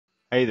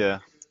Hey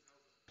there,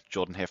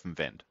 Jordan here from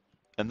Vend.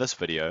 In this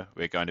video,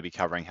 we're going to be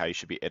covering how you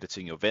should be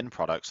editing your Vend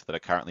products that are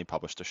currently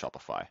published to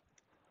Shopify.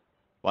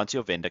 Once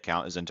your Vend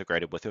account is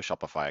integrated with your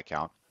Shopify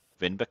account,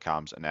 Vend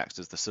becomes and acts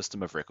as the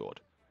system of record.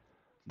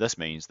 This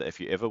means that if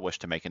you ever wish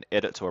to make an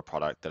edit to a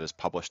product that is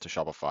published to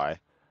Shopify,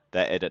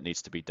 that edit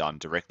needs to be done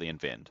directly in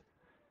Vend.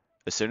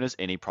 As soon as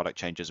any product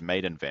change is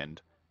made in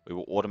Vend, we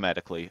will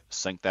automatically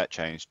sync that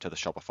change to the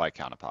Shopify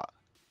counterpart.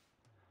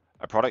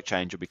 A product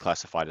change will be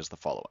classified as the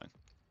following.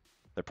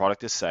 The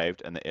product is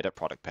saved in the Edit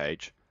Product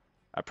page,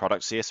 a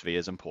product CSV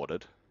is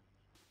imported,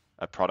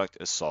 a product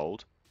is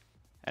sold,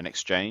 an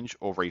exchange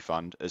or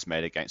refund is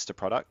made against a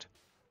product,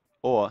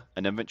 or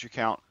an inventory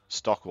count,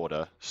 stock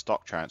order,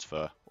 stock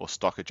transfer, or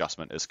stock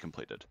adjustment is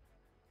completed.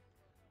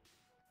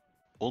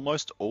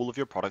 Almost all of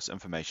your product's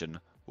information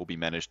will be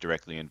managed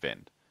directly in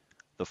Vend.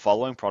 The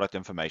following product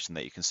information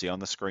that you can see on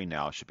the screen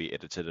now should be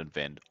edited in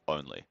Vend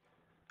only.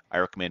 I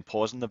recommend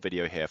pausing the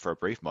video here for a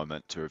brief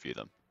moment to review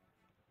them.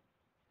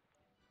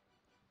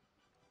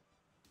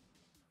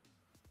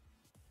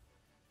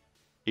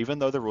 Even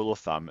though the rule of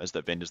thumb is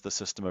that Vend is the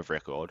system of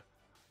record,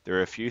 there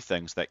are a few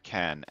things that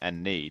can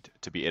and need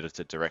to be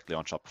edited directly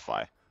on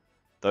Shopify.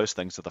 Those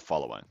things are the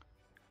following: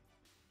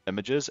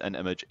 images and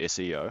image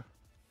SEO,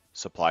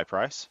 supply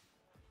price,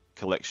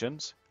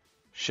 collections,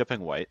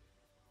 shipping weight,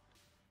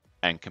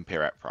 and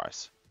compare at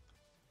price.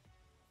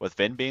 With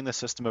Vend being the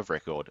system of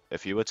record,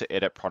 if you were to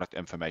edit product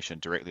information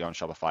directly on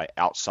Shopify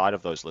outside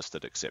of those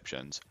listed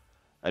exceptions,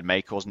 it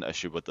may cause an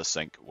issue with the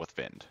sync with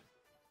Vend.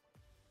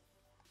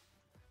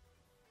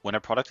 When a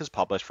product is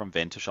published from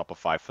Vend to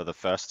Shopify for the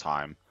first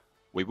time,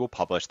 we will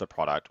publish the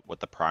product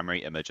with the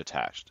primary image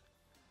attached.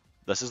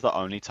 This is the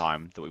only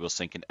time that we will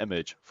sync an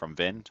image from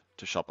Vend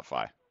to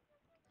Shopify.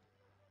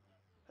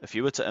 If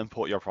you were to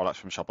import your products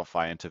from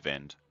Shopify into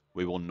Vend,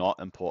 we will not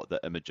import the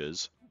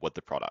images with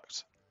the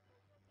products.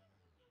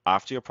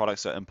 After your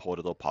products are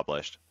imported or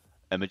published,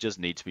 images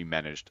need to be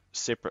managed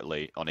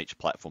separately on each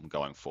platform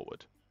going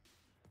forward.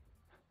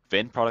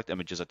 Vend product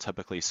images are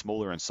typically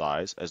smaller in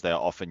size as they are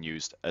often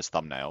used as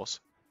thumbnails.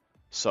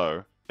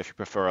 So, if you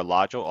prefer a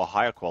larger or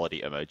higher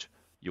quality image,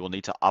 you will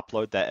need to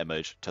upload that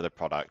image to the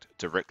product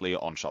directly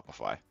on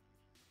Shopify.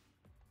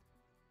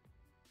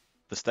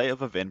 The state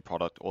of a Vend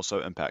product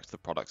also impacts the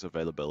product's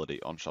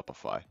availability on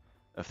Shopify.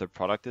 If the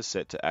product is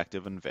set to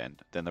active in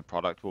Vend, then the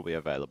product will be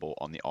available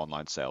on the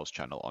online sales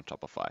channel on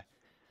Shopify.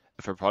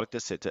 If a product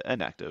is set to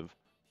inactive,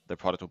 the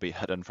product will be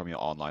hidden from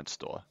your online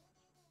store.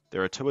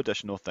 There are two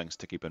additional things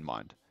to keep in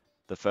mind.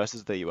 The first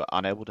is that you are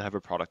unable to have a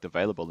product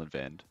available in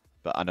Vend,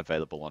 but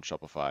unavailable on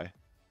Shopify,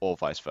 or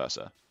vice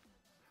versa.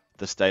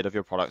 The state of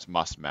your products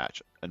must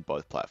match in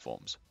both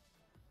platforms.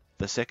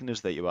 The second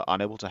is that you are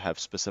unable to have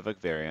specific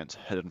variants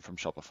hidden from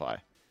Shopify.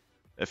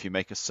 If you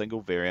make a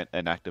single variant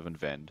inactive in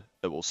Vend,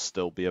 it will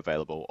still be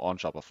available on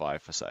Shopify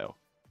for sale.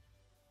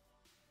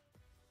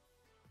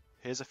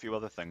 Here's a few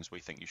other things we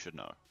think you should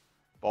know.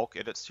 Bulk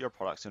edits to your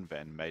products in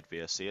Vend made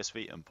via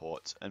CSV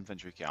imports,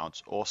 inventory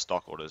counts, or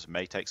stock orders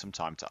may take some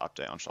time to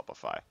update on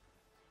Shopify.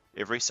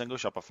 Every single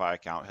Shopify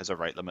account has a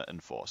rate limit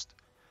enforced.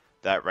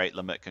 That rate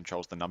limit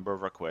controls the number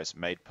of requests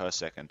made per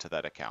second to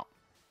that account.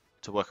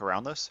 To work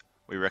around this,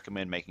 we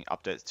recommend making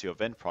updates to your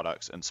Vend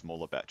products in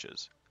smaller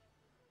batches.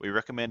 We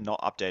recommend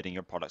not updating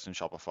your products in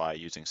Shopify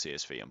using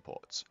CSV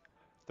imports.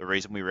 The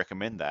reason we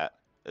recommend that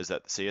is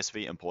that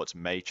CSV imports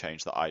may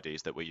change the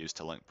IDs that we use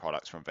to link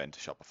products from Vend to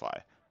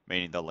Shopify,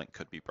 meaning the link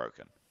could be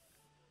broken.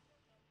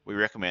 We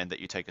recommend that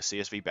you take a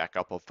CSV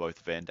backup of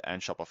both Vend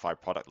and Shopify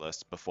product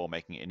lists before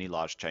making any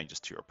large changes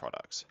to your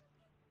products.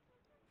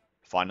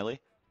 Finally,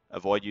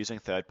 avoid using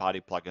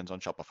third-party plugins on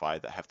Shopify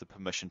that have the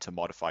permission to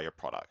modify your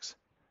products.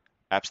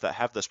 Apps that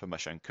have this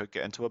permission could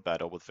get into a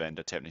battle with Vend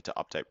attempting to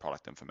update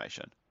product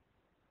information.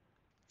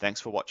 Thanks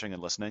for watching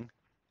and listening.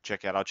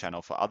 Check out our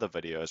channel for other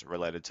videos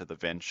related to the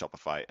Vend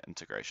Shopify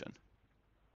integration.